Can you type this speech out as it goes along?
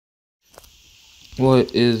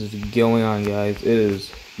What is going on, guys? It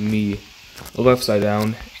is me,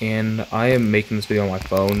 LeftSideDown, and I am making this video on my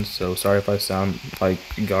phone, so sorry if I sound like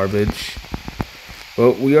garbage.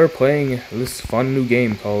 But we are playing this fun new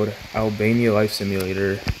game called Albania Life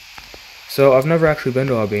Simulator. So I've never actually been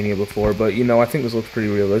to Albania before, but I think this looks pretty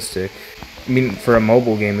realistic. I mean, for a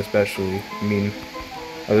mobile game especially. I mean,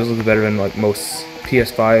 this looks better than like most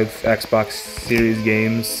PS5, Xbox Series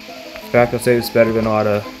games. In fact, I'll say it's better than a lot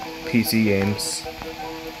of PC games.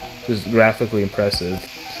 Just graphically impressive.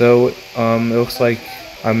 So, it looks like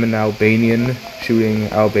I'm an Albanian shooting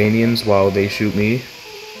Albanians while they shoot me.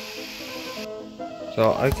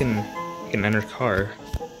 So I can enter car.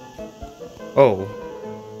 Oh.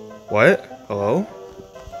 What? Hello?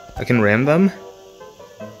 I can ram them?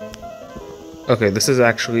 Okay, this is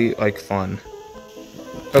actually, like, fun.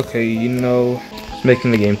 Okay, it's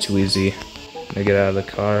making the game too easy. Let me get out of the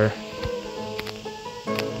car.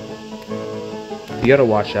 You gotta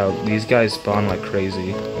watch out. These guys spawn like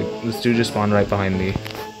crazy. Like, this dude just spawned right behind me.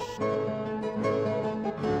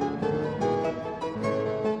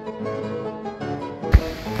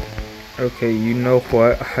 Okay, you know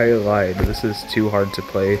what? I lied. This is too hard to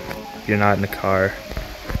play. You're not in a car.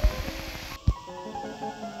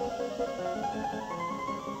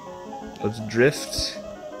 Let's drift.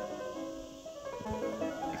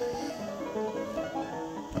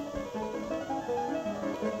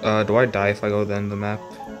 Do I die if I go to the end of the map?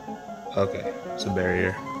 Okay, it's a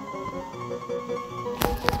barrier.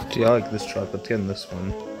 Gee, I like this truck. Let's get in this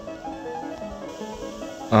one.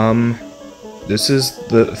 This is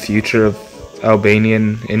the future of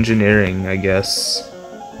Albanian engineering, I guess.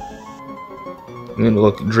 I'm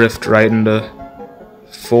gonna drift right into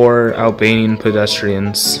 4 Albanian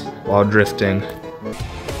pedestrians while drifting.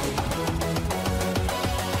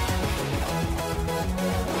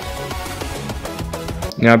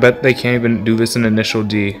 I bet they can't even do this in Initial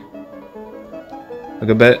D.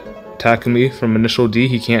 Like, I bet Takumi from Initial D,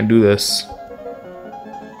 he can't do this.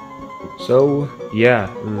 So,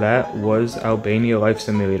 yeah, that was Albania Life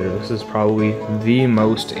Simulator. This is probably the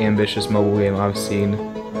most ambitious mobile game I've seen.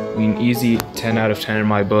 I mean, easy 10 out of 10 in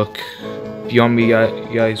my book. If you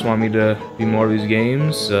guys want me to do more of these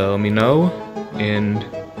games, let me know. And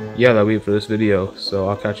yeah, that'll be it for this video. So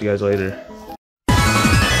I'll catch you guys later.